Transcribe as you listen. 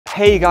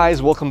Hey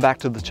guys, welcome back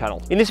to the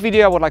channel. In this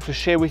video I would like to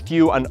share with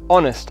you an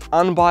honest,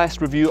 unbiased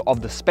review of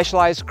the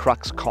Specialized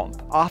Crux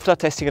Comp. After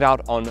testing it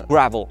out on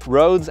gravel,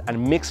 roads and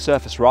mixed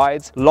surface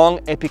rides, long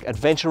epic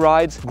adventure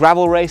rides,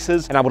 gravel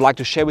races, and I would like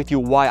to share with you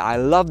why I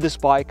love this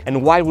bike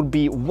and why it would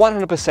be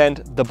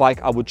 100% the bike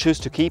I would choose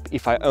to keep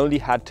if I only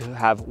had to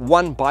have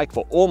one bike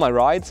for all my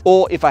rides,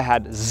 or if I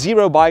had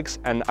 0 bikes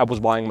and I was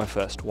buying my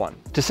first one.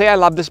 To say I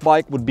love this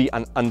bike would be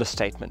an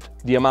understatement.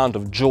 The amount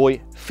of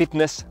joy,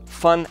 fitness,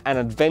 fun and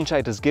adventure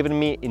it has given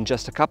me in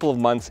just a couple of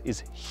months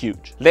is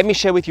huge. Let me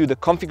share with you the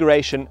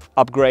configuration,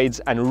 upgrades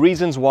and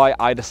reasons why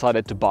I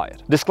decided to buy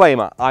it.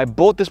 Disclaimer, I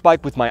bought this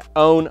bike with my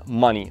own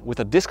money with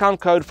a discount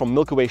code from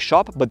Milky Way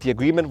shop, but the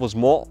agreement was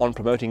more on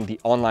promoting the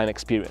online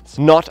experience,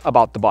 not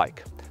about the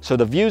bike. So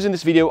the views in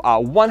this video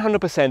are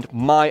 100%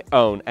 my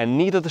own, and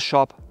neither the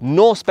shop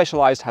nor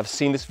Specialized have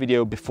seen this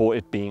video before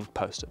it being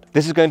posted.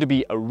 This is going to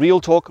be a real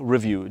talk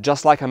review,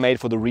 just like I made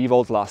for the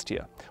Revolt last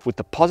year, with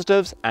the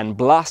positives and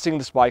blasting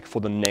this bike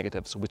for the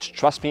negatives, which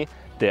trust me,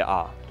 there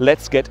are.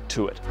 Let's get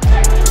to it.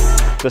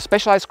 The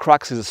Specialized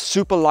Crux is a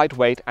super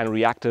lightweight and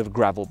reactive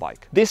gravel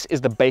bike. This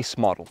is the base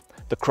model,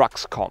 the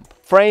Crux Comp.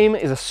 Frame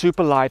is a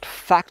super light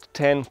Fact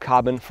 10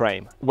 carbon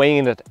frame, weighing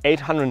in at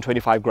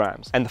 825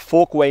 grams, and the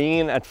fork weighing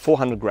in at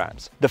 400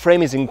 grams. The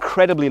frame is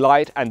incredibly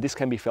light and this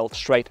can be felt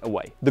straight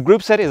away. The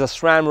group set is a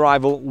SRAM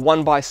rival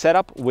 1x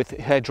setup with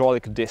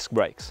hydraulic disc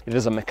brakes. It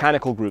is a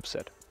mechanical group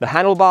set. The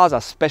handlebars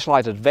are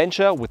Specialized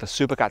Adventure with a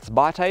Supercats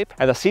bar tape,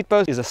 and the seat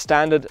post is a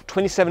standard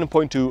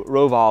 27.2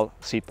 Roval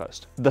seat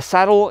post. The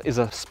saddle is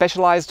a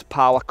Specialized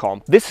Power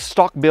Comp. This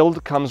stock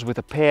build comes with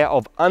a pair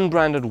of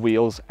unbranded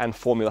wheels and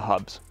Formula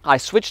hubs. I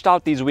switched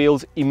out these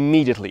wheels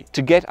immediately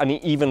to get an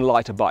even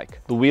lighter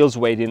bike. The wheels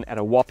weighed in at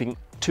a whopping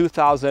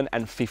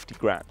 2050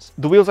 grams.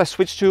 The wheels I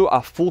switched to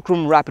are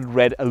Fulcrum Rapid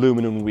Red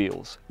aluminum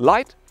wheels,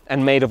 light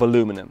and made of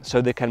aluminum, so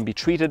they can be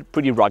treated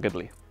pretty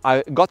ruggedly.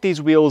 I got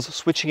these wheels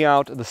switching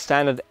out the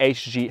standard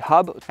HG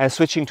hub and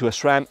switching to a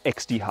SRAM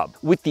XD hub.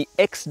 With the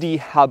XD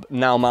hub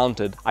now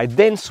mounted, I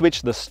then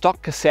switched the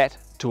stock cassette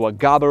to a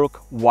Garbaruk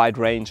wide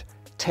range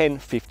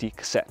 1050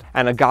 cassette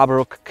and a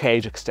Garbaruk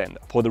cage extender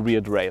for the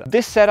rear derailleur.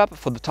 This setup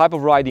for the type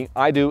of riding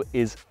I do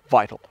is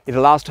vital. It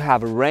allows to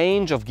have a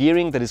range of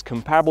gearing that is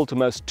comparable to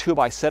most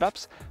 2x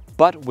setups,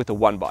 but with a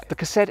 1x. The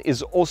cassette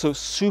is also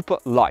super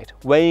light,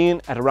 weighing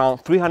in at around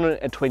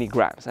 320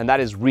 grams, and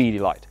that is really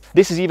light.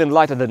 This is even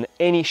lighter than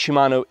any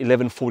Shimano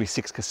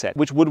 1146 cassette,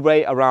 which would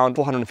weigh around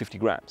 450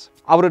 grams.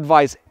 I would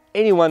advise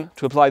anyone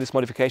to apply this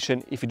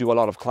modification if you do a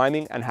lot of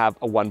climbing and have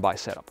a 1x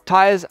setup.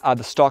 Tires are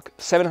the stock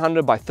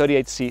 700 by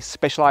 38C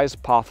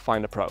Specialized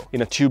Pathfinder Pro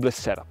in a tubeless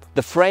setup.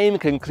 The frame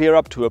can clear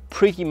up to a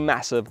pretty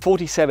massive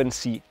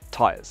 47C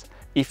tires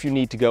if you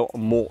need to go on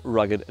more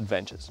rugged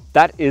adventures.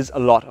 That is a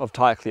lot of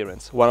tire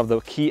clearance, one of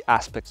the key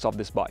aspects of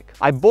this bike.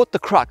 I bought the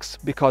Crux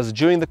because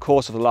during the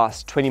course of the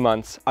last 20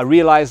 months, I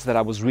realized that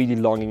I was really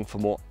longing for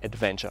more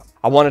adventure.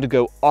 I wanted to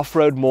go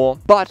off-road more,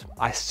 but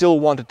I still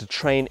wanted to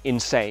train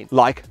insane,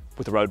 like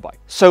with a road bike.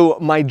 So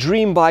my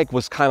dream bike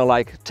was kind of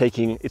like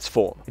taking its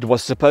form. It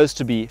was supposed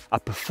to be a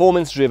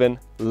performance-driven,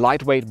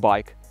 lightweight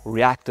bike,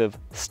 reactive,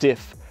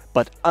 stiff,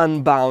 but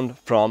unbound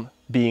from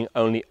being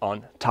only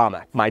on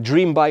tarmac. My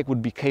dream bike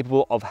would be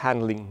capable of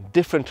handling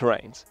different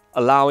terrains,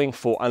 allowing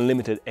for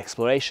unlimited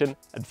exploration,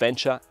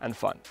 adventure and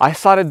fun. I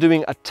started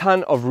doing a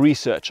ton of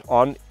research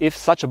on if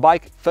such a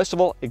bike, first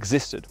of all,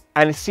 existed.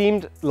 And it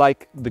seemed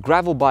like the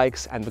gravel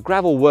bikes and the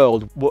gravel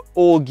world were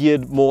all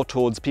geared more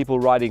towards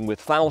people riding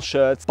with flannel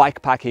shirts, bike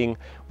packing,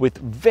 with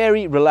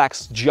very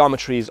relaxed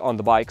geometries on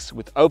the bikes,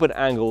 with open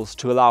angles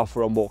to allow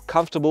for a more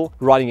comfortable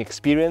riding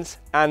experience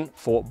and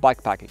for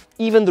bike packing.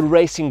 Even the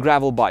racing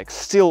gravel bikes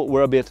still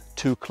were a bit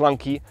too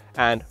clunky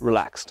and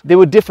relaxed. They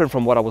were different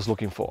from what I was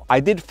looking for.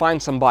 I did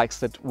find some bikes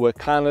that were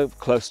kind of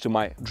close to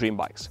my dream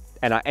bikes,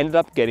 and I ended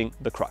up getting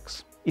the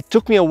Crux. It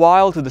took me a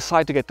while to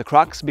decide to get the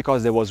Crux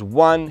because there was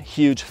one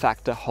huge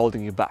factor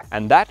holding you back,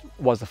 and that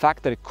was the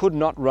fact that it could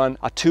not run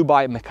a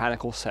 2x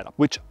mechanical setup,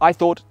 which I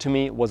thought to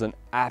me was an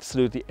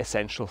absolutely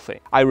essential thing.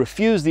 I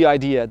refused the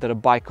idea that a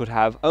bike could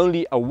have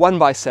only a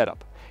 1x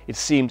setup. It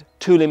seemed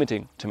too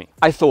limiting to me.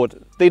 I thought,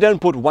 they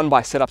don't put 1x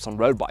setups on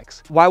road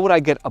bikes. Why would I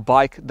get a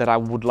bike that I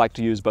would like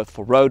to use both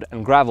for road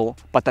and gravel,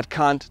 but that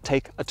can't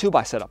take a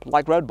 2x setup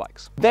like road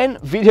bikes? Then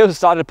videos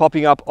started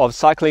popping up of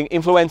cycling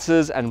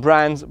influencers and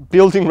brands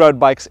building road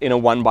bikes in a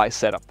 1x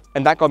setup.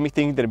 And that got me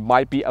thinking that it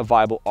might be a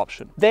viable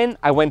option. Then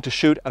I went to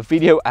shoot a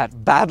video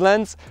at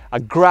Badlands, a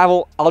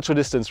gravel ultra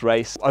distance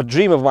race, a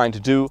dream of mine to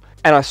do,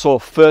 and I saw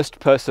first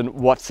person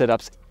what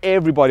setups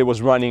everybody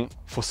was running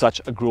for such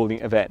a grueling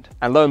event.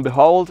 And lo and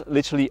behold,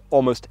 literally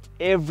almost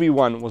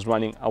everyone was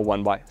running a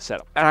 1x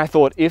setup. And I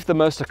thought if the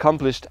most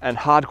accomplished and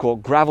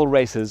hardcore gravel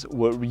racers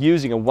were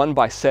using a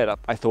 1x setup,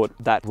 I thought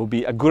that would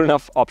be a good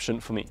enough option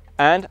for me.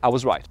 And I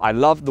was right. I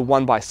love the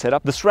 1x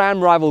setup. The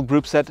SRAM Rival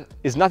group set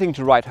is nothing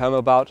to write home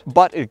about,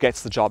 but it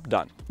gets the job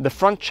done. The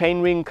front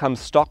chainring comes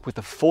stock with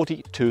a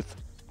 40-tooth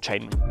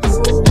chainring.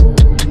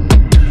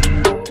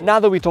 Now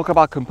that we talk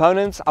about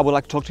components, I would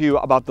like to talk to you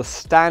about the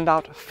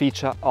standout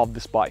feature of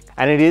this bike,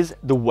 and it is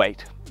the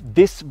weight.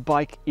 This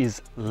bike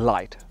is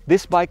light.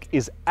 This bike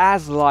is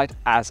as light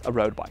as a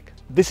road bike.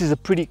 This is a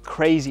pretty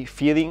crazy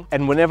feeling,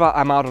 and whenever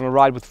I'm out on a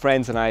ride with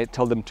friends and I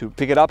tell them to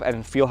pick it up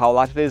and feel how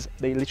light it is,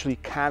 they literally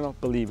cannot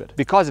believe it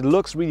because it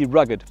looks really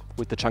rugged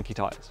with the chunky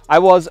tires. I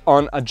was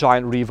on a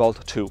giant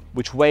Revolt 2,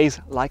 which weighs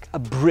like a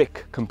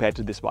brick compared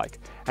to this bike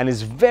and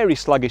is very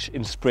sluggish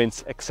in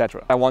sprints,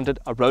 etc. I wanted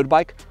a road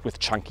bike with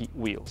chunky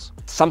wheels,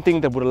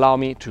 something that would allow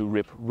me to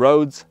rip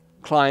roads,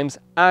 climbs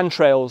and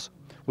trails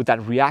with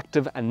that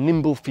reactive and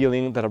nimble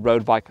feeling that a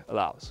road bike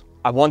allows.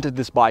 I wanted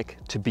this bike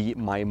to be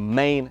my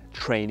main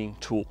training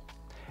tool,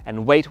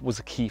 and weight was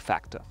a key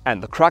factor.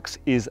 And the Crux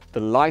is the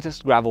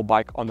lightest gravel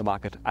bike on the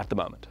market at the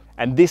moment.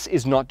 And this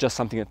is not just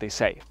something that they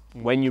say.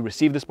 When you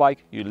receive this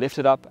bike, you lift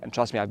it up, and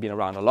trust me, I've been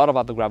around a lot of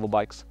other gravel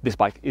bikes. This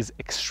bike is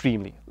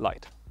extremely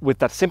light. With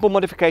that simple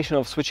modification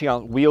of switching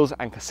out wheels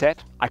and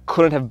cassette, I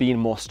couldn't have been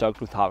more stoked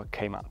with how it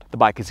came out. The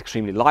bike is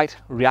extremely light,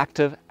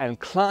 reactive, and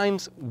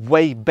climbs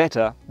way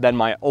better than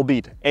my,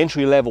 albeit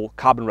entry-level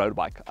carbon road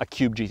bike, a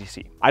Cube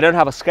GTC. I don't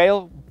have a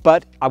scale,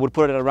 but I would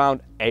put it at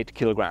around 8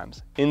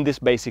 kilograms in this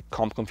basic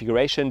comp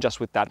configuration, just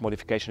with that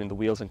modification in the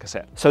wheels and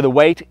cassette. So the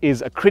weight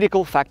is a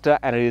critical factor,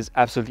 and it is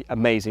absolutely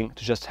amazing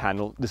to just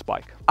handle this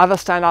bike. Other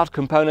standout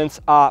components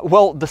are,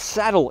 well, the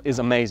saddle is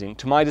amazing.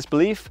 To my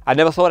disbelief, I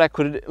never thought I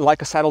could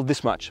like a saddle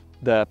this much.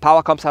 The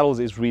Power Comp saddles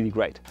is really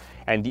great.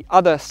 And the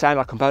other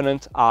standout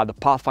components are the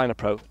Pathfinder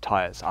Pro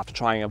tires. After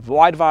trying a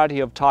wide variety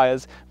of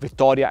tires,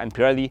 Vittoria and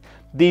Pirelli,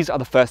 these are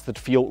the first that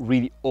feel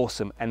really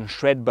awesome and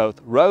shred both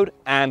road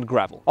and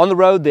gravel. On the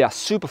road, they are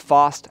super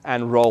fast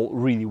and roll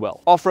really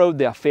well. Off-road,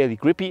 they are fairly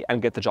grippy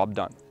and get the job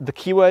done. The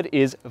keyword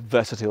is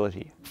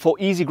versatility. For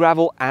easy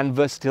gravel and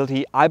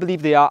versatility, I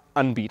believe they are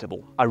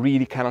unbeatable. I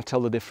really cannot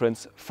tell the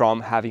difference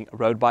from having a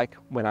road bike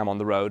when I'm on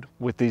the road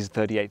with these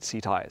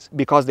 38C tires,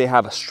 because they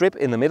have a strip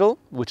in the middle,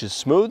 which is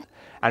smooth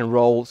and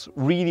rolls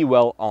really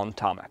well on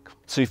tarmac.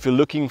 So if you're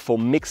looking for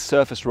mixed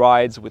surface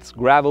rides with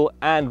gravel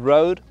and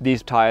road,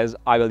 these tires,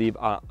 I believe,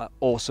 are an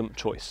awesome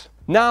choice.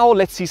 Now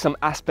let's see some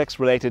aspects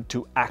related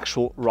to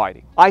actual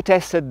riding. I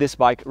tested this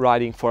bike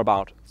riding for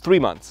about 3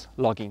 months,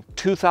 logging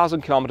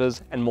 2,000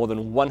 kilometers and more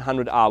than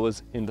 100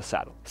 hours in the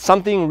saddle.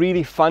 Something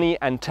really funny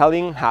and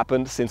telling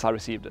happened since I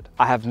received it.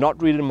 I have not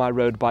ridden my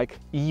road bike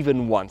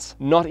even once,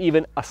 not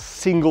even a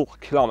single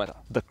kilometer.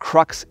 The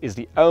Crux is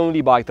the only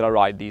bike that I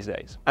ride these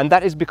days. And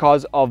that is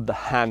because of the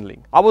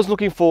handling. I was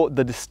looking for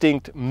the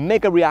distinct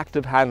mega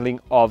reactive handling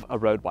of a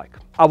road bike.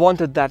 I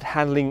wanted that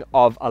handling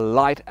of a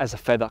light as a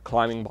feather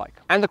climbing bike.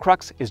 And the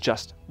Crux is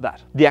just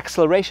that. The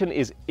acceleration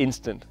is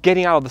instant.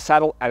 Getting out of the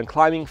saddle and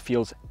climbing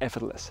feels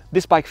effortless.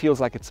 This bike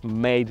feels like it's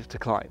made to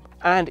climb.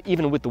 And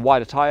even with the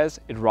wider tires,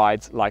 it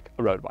rides like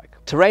a road bike.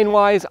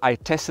 Terrain-wise, I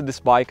tested this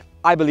bike,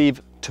 I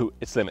believe, to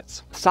its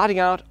limits. Starting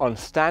out on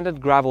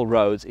standard gravel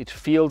roads, it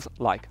feels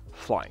like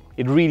flying.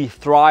 It really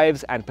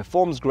thrives and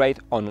performs great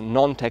on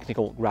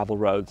non-technical gravel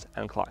roads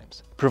and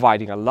climbs,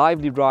 providing a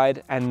lively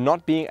ride and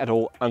not being at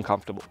all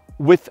uncomfortable.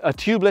 With a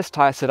tubeless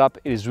tire setup,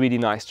 it is really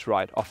nice to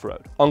ride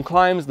off-road. On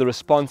climbs, the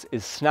response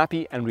is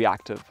snappy and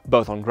reactive,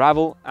 both on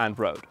gravel and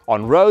road.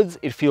 On roads,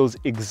 it feels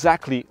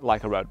exactly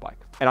like a road bike.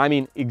 And I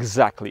mean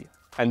exactly.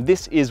 And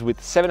this is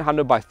with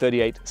 700 by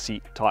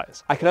 38C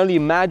tires. I can only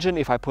imagine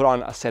if I put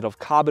on a set of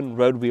carbon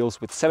road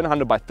wheels with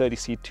 700 by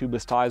 30C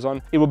tubeless tires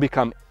on, it will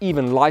become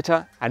even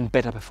lighter and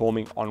better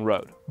performing on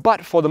road.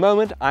 But for the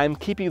moment, I'm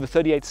keeping the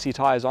 38C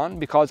tires on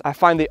because I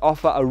find they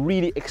offer a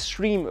really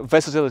extreme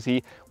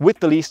versatility with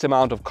the least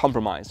amount of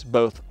compromise,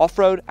 both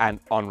off-road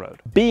and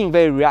on-road. Being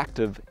very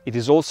reactive, it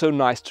is also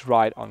nice to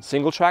ride on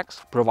single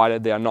tracks,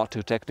 provided they are not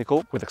too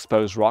technical, with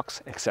exposed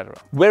rocks, etc.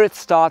 Where it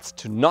starts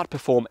to not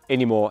perform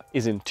anymore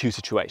is in two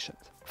situations.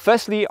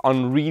 Firstly,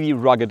 on really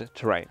rugged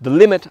terrain. The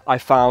limit I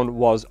found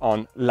was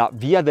on La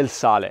Via del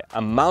Sale,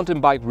 a mountain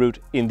bike route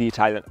in the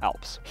Italian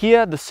Alps.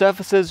 Here, the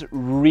surfaces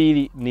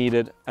really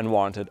needed and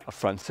warranted a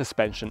front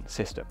suspension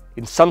system.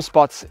 In some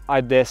spots,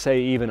 I dare say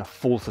even a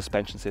full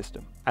suspension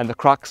system. And the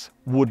Crux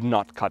would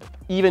not cut it,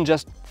 even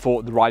just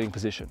for the riding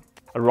position.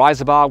 A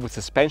riser bar with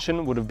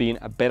suspension would have been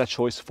a better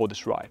choice for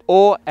this ride,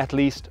 or at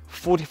least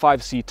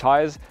 45C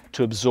tires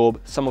to absorb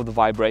some of the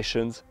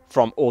vibrations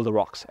from all the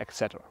rocks,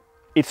 etc.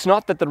 It's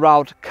not that the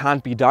route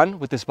can't be done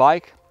with this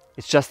bike,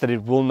 it's just that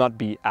it will not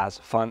be as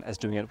fun as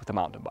doing it with a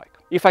mountain bike.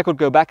 If I could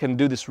go back and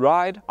do this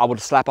ride, I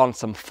would slap on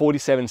some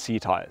 47C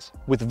tires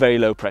with very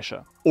low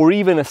pressure, or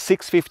even a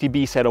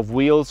 650B set of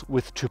wheels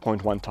with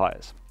 2.1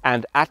 tires,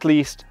 and at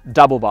least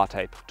double bar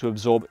tape to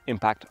absorb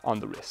impact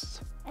on the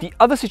wrists. The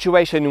other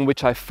situation in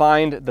which I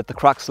find that the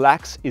Crux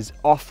lacks is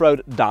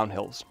off-road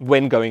downhills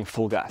when going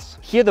full gas.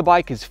 Here the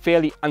bike is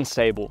fairly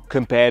unstable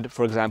compared,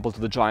 for example,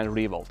 to the giant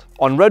Revolt.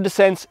 On road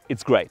descents,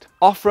 it's great.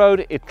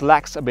 Off-road, it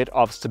lacks a bit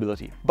of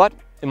stability. But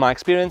in my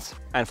experience,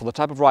 and for the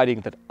type of riding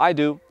that I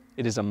do,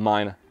 it is a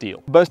minor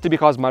deal. Mostly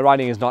because my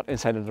riding is not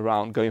centered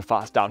around going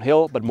fast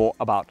downhill, but more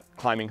about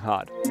climbing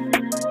hard.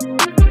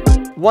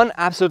 One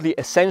absolutely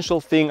essential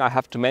thing I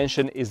have to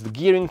mention is the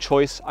gearing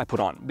choice I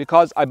put on,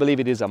 because I believe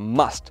it is a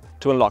must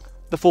to unlock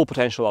the full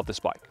potential of this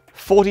bike.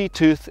 40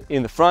 tooth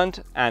in the front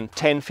and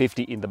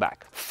 1050 in the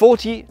back.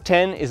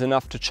 40-10 is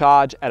enough to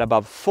charge at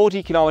above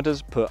 40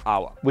 kilometers per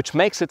hour, which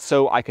makes it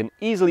so I can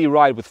easily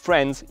ride with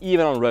friends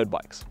even on road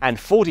bikes. And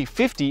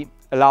 40-50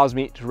 allows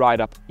me to ride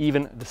up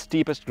even the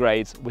steepest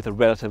grades with a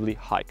relatively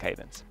high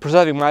cadence,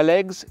 preserving my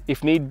legs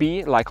if need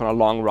be, like on a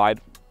long ride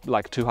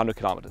like 200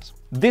 kilometers.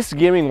 This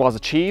gearing was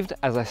achieved,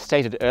 as I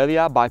stated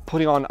earlier, by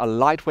putting on a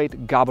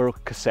lightweight Gabaro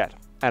cassette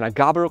and a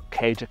Gabaro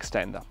cage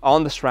extender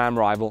on the SRAM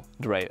rival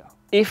Derailleur.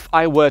 If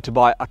I were to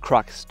buy a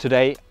Crux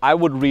today, I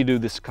would redo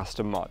this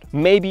custom mod.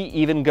 Maybe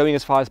even going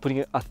as far as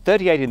putting a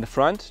 38 in the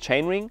front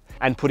chainring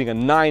and putting a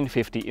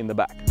 950 in the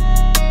back.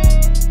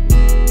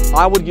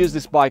 I would use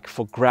this bike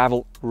for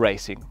gravel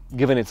racing,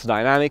 given its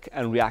dynamic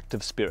and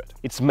reactive spirit.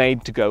 It's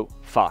made to go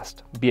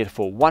fast, be it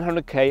for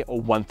 100k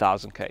or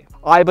 1000k.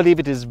 I believe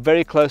it is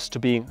very close to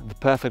being the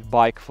perfect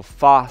bike for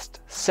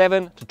fast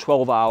 7 to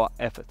 12 hour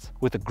efforts,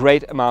 with a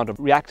great amount of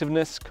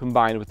reactiveness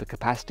combined with the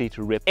capacity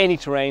to rip any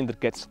terrain that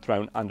gets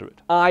thrown under it.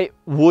 I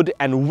would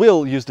and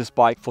will use this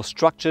bike for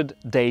structured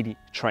daily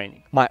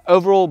training. My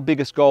overall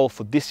biggest goal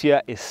for this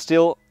year is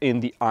still in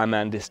the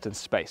Ironman distance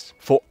space.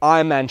 For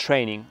Ironman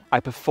training, I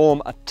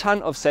perform a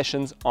ton of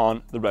sessions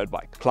on the road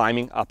bike,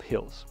 climbing up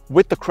hills.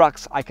 With the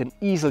Crux, I can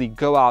easily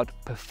go out,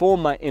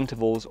 perform my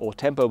intervals or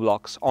tempo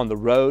blocks on the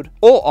road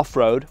or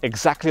off-road,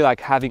 exactly like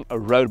having a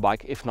road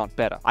bike, if not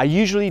better. I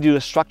usually do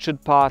the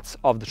structured parts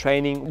of the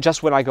training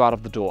just when I go out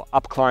of the door,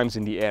 up climbs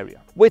in the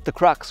area. With the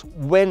Crux,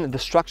 when the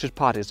structured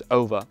part is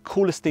over,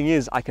 coolest thing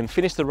is I can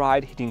finish the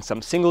ride hitting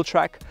some single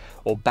track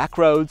or back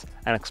roads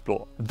and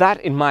explore.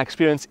 That, in my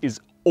experience, is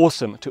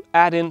awesome to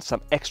add in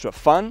some extra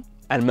fun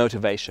and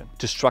motivation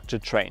to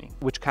structured training,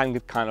 which can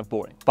get kind of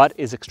boring, but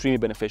is extremely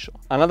beneficial.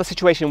 Another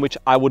situation in which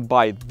I would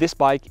buy this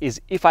bike is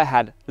if I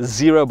had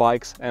 0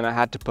 bikes and I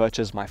had to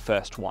purchase my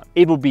first one.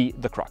 It would be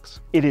the Crux.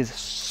 It is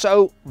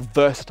so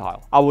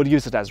versatile. I would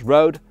use it as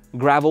road,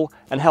 gravel,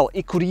 and hell,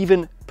 it could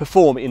even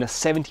perform in a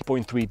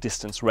 70.3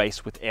 distance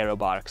race with aero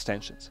bar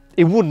extensions.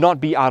 It would not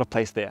be out of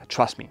place there,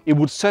 trust me. It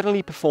would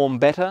certainly perform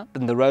better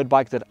than the road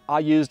bike that I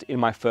used in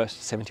my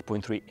first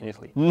 70.3 in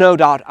Italy. No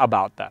doubt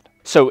about that.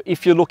 So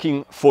if you're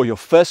looking for your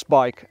first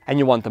bike and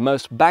you want the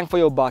most bang for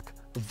your buck,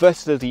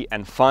 versatility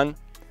and fun,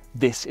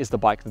 this is the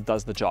bike that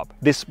does the job.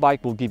 This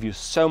bike will give you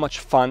so much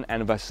fun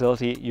and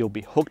versatility, you'll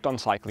be hooked on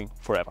cycling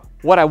forever.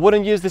 What I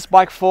wouldn't use this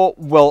bike for?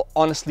 Well,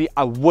 honestly,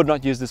 I would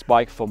not use this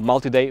bike for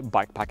multi-day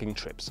bikepacking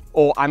trips.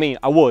 Or, I mean,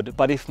 I would,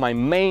 but if my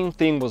main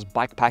thing was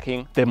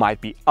bikepacking, there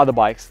might be other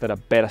bikes that are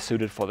better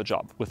suited for the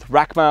job. With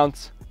rack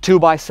mounts,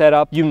 2x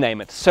setup, you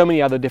name it. So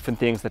many other different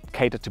things that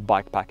cater to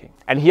bikepacking.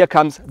 And here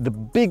comes the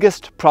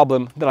biggest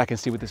problem that I can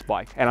see with this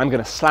bike. And I'm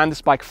gonna slam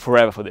this bike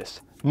forever for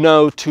this.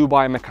 No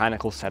 2x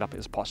mechanical setup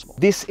is possible.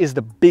 This is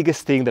the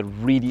biggest thing that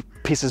really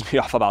pisses me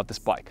off about this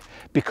bike,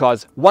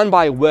 because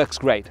 1x works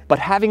great, but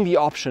having the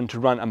option to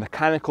run a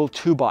mechanical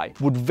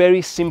 2x would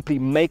very simply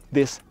make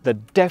this the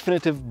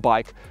definitive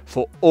bike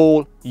for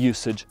all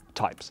usage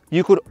types.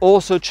 You could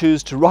also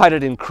choose to ride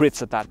it in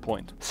crits at that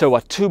point. So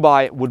a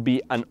 2x would be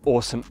an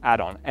awesome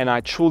add-on, and I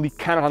truly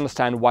cannot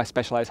understand why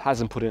Specialized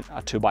hasn't put in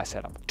a 2x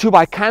setup.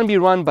 2x can be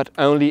run, but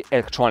only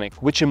electronic,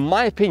 which in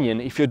my opinion,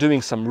 if you're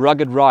doing some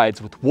rugged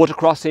rides with water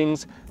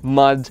crossings,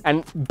 mud,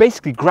 and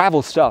basically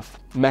gravel stuff,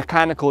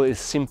 mechanical is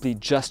simply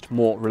just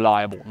more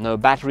reliable. No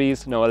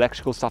batteries, no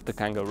electrical stuff that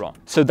can go wrong.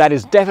 So that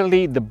is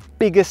definitely the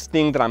biggest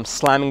thing that I'm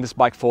slamming this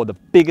bike for. The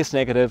biggest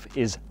negative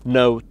is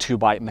no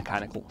 2x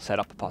mechanical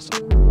setup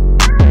possible.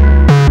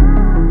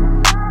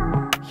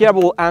 Here I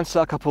will answer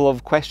a couple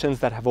of questions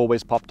that have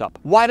always popped up.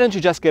 Why don't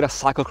you just get a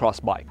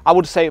cyclocross bike? I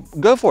would say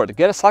go for it,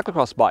 get a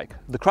cyclocross bike.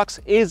 The Crux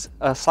is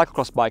a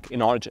cyclocross bike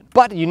in origin,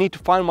 but you need to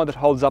find one that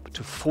holds up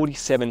to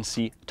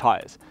 47C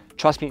tires.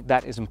 Trust me,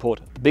 that is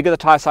important. The bigger the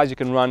tire size you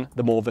can run,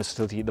 the more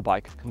versatility the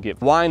bike can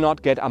give. Why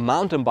not get a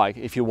mountain bike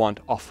if you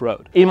want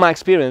off-road? In my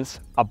experience,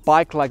 a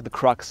bike like the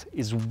Crux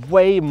is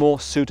way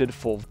more suited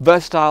for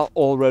versatile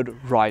all-road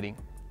riding,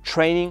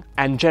 training,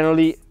 and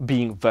generally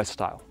being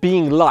versatile.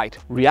 Being light,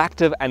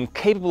 reactive, and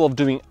capable of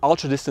doing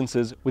ultra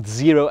distances with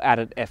 0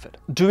 added effort.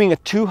 Doing a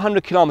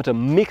 200-kilometer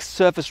mixed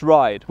surface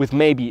ride with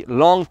maybe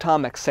long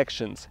tarmac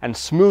sections and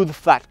smooth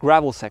flat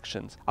gravel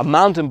sections. A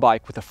mountain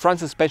bike with a front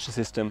suspension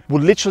system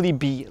will literally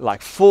be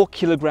like 4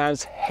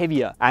 kilograms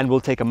heavier and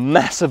will take a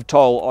massive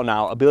toll on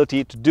our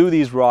ability to do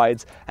these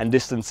rides and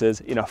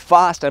distances in a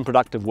fast and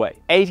productive way.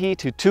 80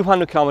 to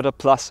 200 kilometer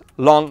plus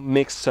long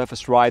mixed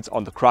surface rides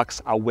on the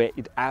Crux are where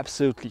it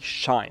absolutely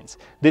shines.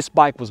 This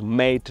bike was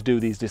made to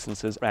do these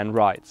distances and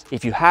rides.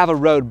 If you have a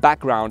road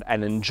background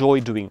and enjoy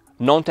doing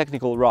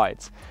non-technical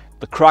rides,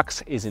 the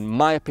Crux is, in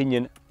my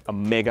opinion, a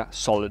mega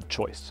solid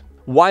choice.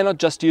 Why not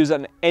just use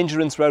an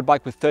endurance road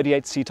bike with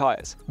 38C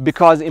tires?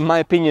 Because in my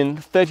opinion,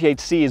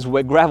 38C is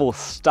where gravel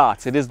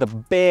starts. It is the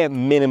bare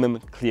minimum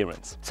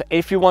clearance. So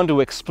if you want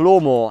to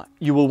explore more,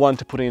 you will want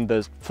to put in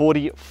those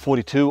 40,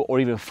 42 or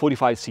even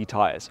 45C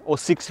tires or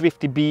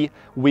 650B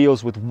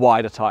wheels with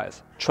wider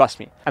tires. trust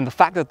me. And the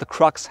fact that the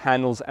Crux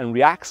handles and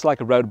reacts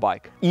like a road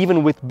bike,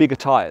 even with bigger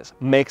tires,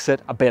 makes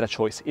it a better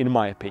choice in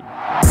my opinion.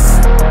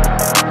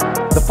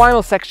 The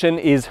final section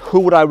is who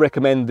would I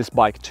recommend this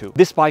bike to.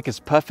 This bike is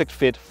perfect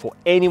fit for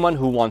anyone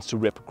who wants to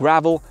rip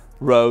gravel,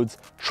 roads,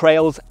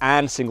 trails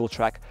and single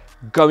track,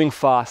 going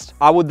fast.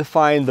 I would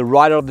define the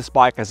rider of this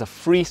bike as a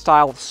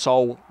freestyle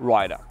soul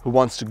rider who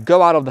wants to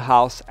go out of the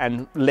house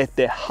and let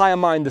their higher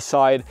mind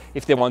decide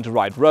if they want to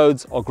ride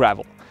roads or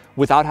gravel,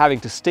 without having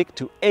to stick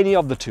to any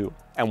of the two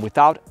and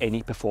without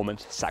any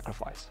performance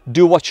sacrifice.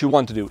 Do what you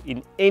want to do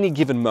in any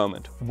given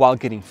moment while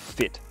getting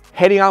fit.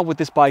 Heading out with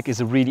this bike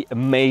is a really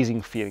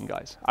amazing feeling,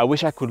 guys. I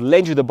wish I could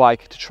lend you the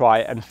bike to try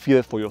and feel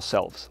it for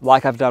yourselves,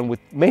 like I've done with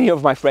many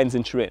of my friends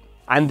in Turin,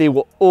 and they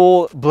were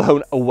all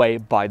blown away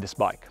by this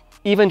bike.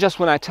 Even just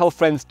when I tell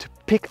friends to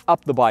pick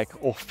up the bike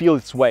or feel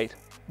its weight,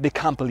 they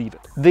can't believe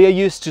it. They are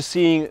used to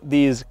seeing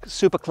these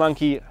super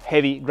clunky,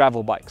 heavy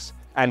gravel bikes,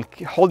 and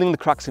holding the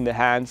Crux in their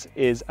hands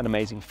is an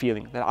amazing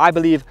feeling that I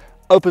believe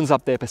opens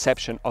up their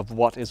perception of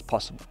what is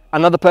possible.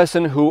 Another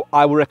person who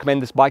I would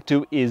recommend this bike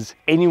to is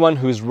anyone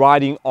who's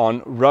riding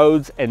on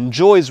roads,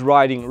 enjoys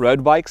riding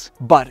road bikes,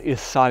 but is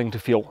starting to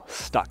feel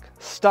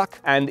stuck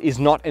and is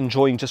not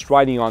enjoying just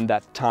riding on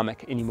that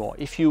tarmac anymore.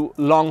 If you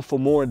long for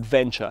more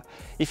adventure,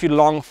 if you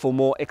long for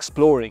more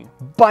exploring,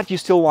 but you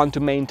still want to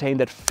maintain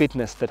that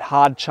fitness, that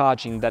hard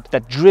charging,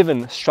 that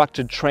driven,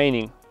 structured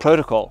training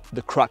protocol,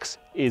 the Crux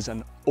is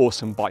an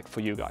awesome bike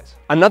for you guys.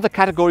 Another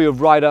category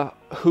of rider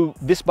who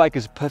this bike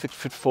is a perfect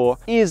fit for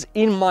is,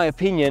 in my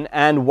opinion,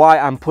 and why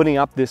I'm putting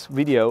up this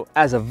video,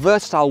 as a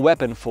versatile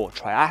weapon for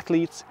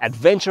triathletes,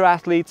 adventure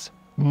athletes,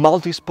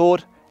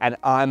 multisport and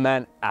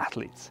Ironman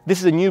athletes. This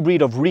is a new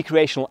breed of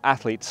recreational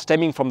athletes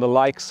stemming from the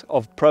likes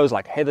of pros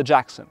like Heather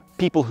Jackson,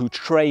 people who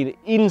train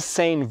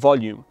insane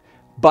volume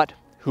but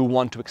who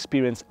want to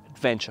experience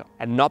adventure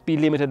and not be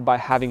limited by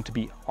having to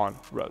be on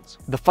roads.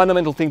 The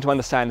fundamental thing to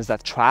understand is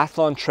that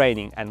triathlon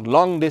training and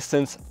long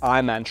distance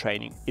Ironman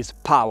training is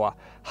power,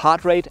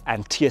 heart rate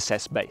and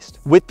TSS based.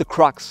 With the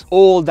Crux,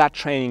 all that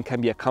training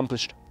can be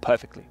accomplished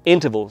perfectly.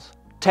 Intervals,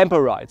 tempo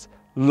rides,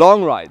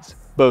 long rides,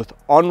 both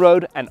on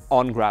road and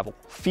on gravel,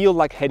 feel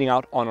like heading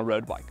out on a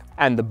road bike.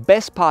 And the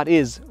best part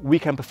is we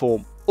can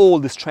perform all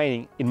this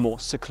training in more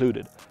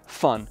secluded,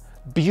 fun,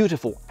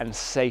 beautiful and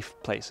safe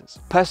places.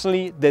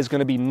 Personally, there's going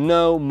to be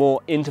no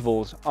more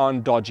intervals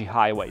on dodgy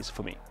highways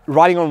for me.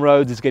 Riding on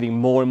roads is getting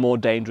more and more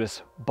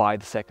dangerous by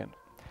the second.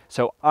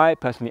 So I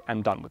personally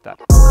am done with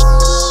that.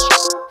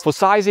 For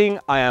sizing,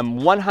 I am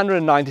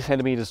 190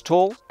 centimeters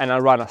tall and I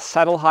run a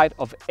saddle height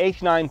of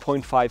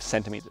 89.5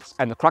 centimeters.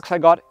 And the Crux I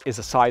got is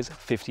a size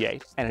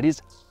 58 and it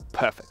is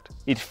perfect.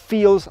 It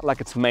feels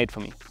like it's made for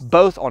me,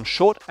 both on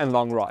short and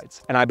long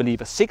rides. And I believe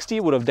a 60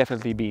 would have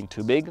definitely been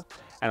too big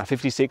and a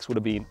 56 would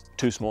have been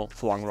too small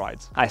for long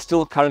rides. I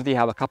still currently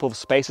have a couple of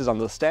spaces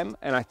under the stem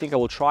and I think I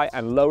will try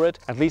and lower it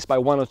at least by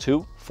 1 or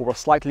 2 for a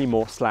slightly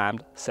more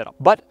slammed setup.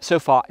 But so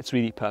far it's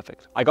really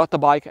perfect. I got the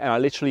bike and I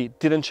literally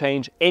didn't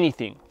change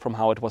anything from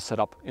how it was set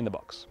up in the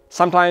box.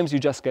 Sometimes you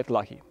just get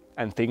lucky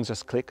and things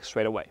just click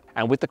straight away.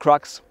 And with the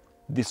Crux,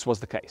 this was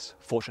the case,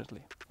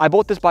 fortunately. I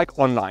bought this bike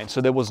online, so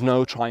there was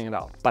no trying it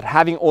out. But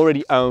having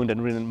already owned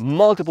and ridden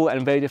multiple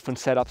and very different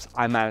setups,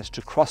 I managed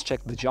to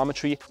cross-check the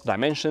geometry,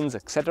 dimensions,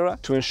 etc.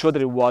 to ensure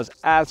that it was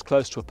as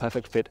close to a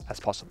perfect fit as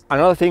possible.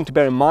 Another thing to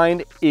bear in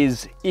mind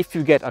is if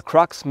you get a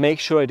Crux, make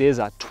sure it is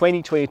a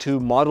 2022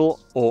 model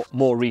or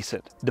more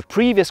recent. The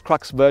previous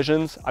Crux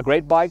versions are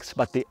great bikes,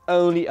 but they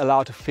only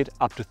allow to fit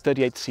up to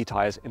 38C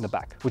tires in the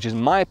back, which in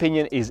my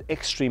opinion is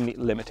extremely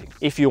limiting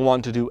if you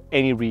want to do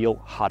any real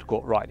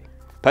hardcore riding.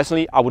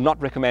 Personally, I would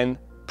not recommend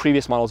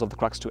previous models of the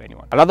Crux to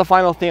anyone. Another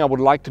final thing I would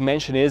like to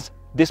mention is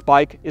this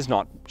bike is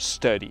not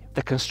sturdy.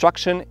 The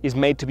construction is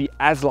made to be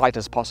as light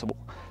as possible,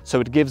 so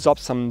it gives up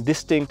some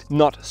distinct,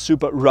 not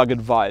super rugged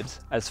vibes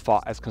as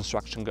far as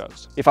construction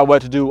goes. If I were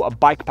to do a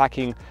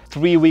bikepacking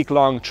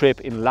 3-week-long trip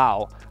in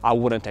Laos, I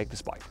wouldn't take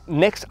this bike.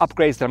 Next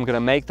upgrades that I'm going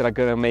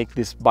to make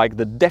this bike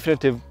the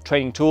definitive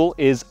training tool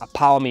is a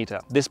power meter.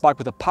 This bike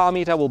with a power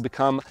meter will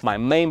become my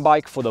main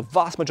bike for the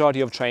vast majority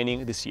of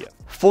training this year.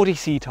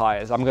 40C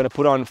tires. I'm going to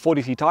put on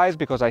 40C tires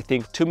because I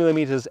think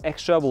 2mm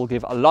extra will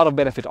give a lot of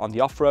benefit on the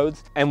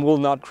off-roads and will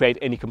not create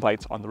any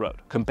complaints on the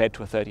road compared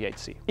to a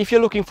 38C. If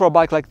you're looking for a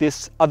bike like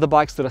this, other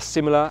bikes that are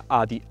similar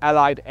are the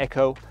Allied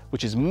Echo,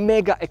 which is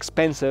mega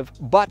expensive,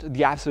 but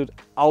the absolute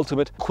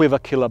ultimate quiver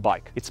killer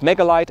bike. It's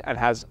mega light and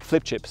has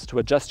flip chips to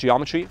adjust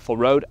geometry for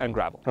road and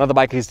gravel. Another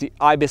bike is the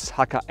Ibis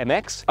Haka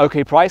MX,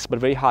 okay price, but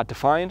very hard to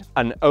find,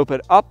 an Oped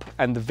Up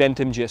and the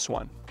Ventum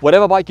GS1.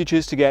 Whatever bike you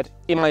choose to get,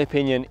 in my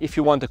opinion, if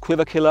you want a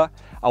quiver killer,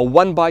 a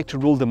one bike to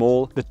rule them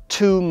all, the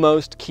two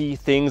most key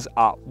things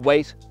are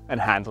weight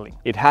and handling.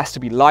 It has to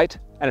be light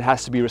and it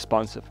has to be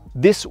responsive.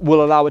 This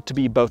will allow it to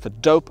be both a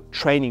dope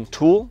training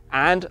tool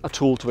and a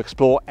tool to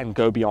explore and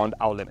go beyond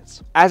our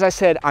limits. As I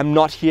said, I'm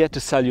not here to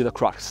sell you the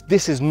Crux.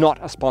 This is not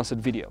a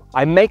sponsored video.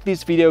 I make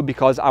this video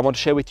because I want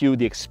to share with you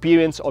the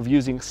experience of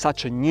using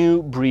such a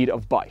new breed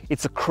of bike.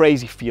 It's a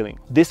crazy feeling.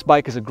 This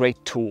bike is a great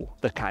tool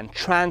that can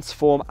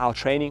transform our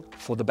training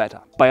for the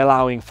better by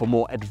allowing for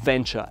more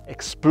adventure,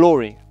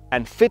 exploring,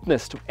 and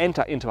fitness to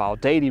enter into our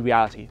daily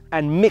reality,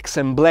 and mix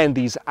and blend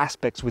these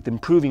aspects with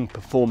improving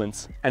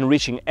performance and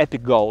reaching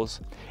epic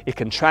goals. It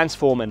can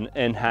transform and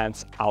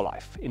enhance our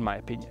life, in my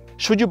opinion.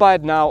 Should you buy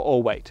it now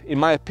or wait? In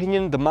my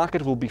opinion, the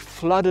market will be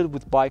flooded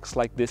with bikes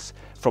like this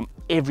from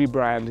every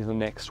brand in the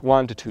next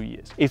 1 to 2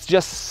 years. It's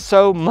just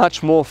so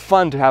much more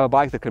fun to have a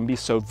bike that can be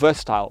so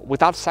versatile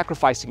without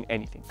sacrificing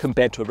anything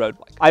compared to a road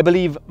bike. I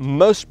believe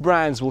most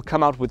brands will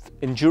come out with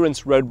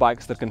endurance road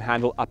bikes that can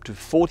handle up to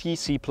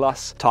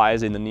 40C+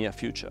 tires in the near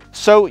future.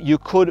 So you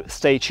could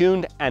stay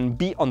tuned and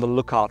be on the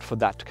lookout for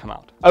that to come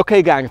out.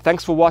 Okay gang,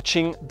 thanks for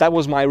watching. That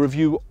was my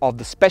review of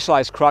the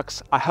Specialized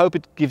Crux. I hope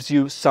it gives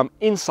you some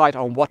insight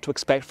on what to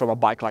expect from a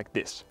bike like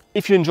this.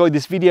 If you enjoyed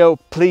this video,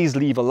 please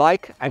leave a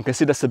like and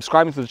consider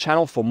subscribing to the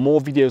channel for more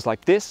videos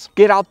like this.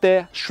 Get out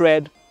there,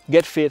 shred,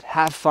 get fit,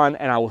 have fun,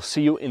 and I will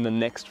see you in the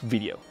next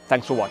video.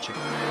 Thanks for watching.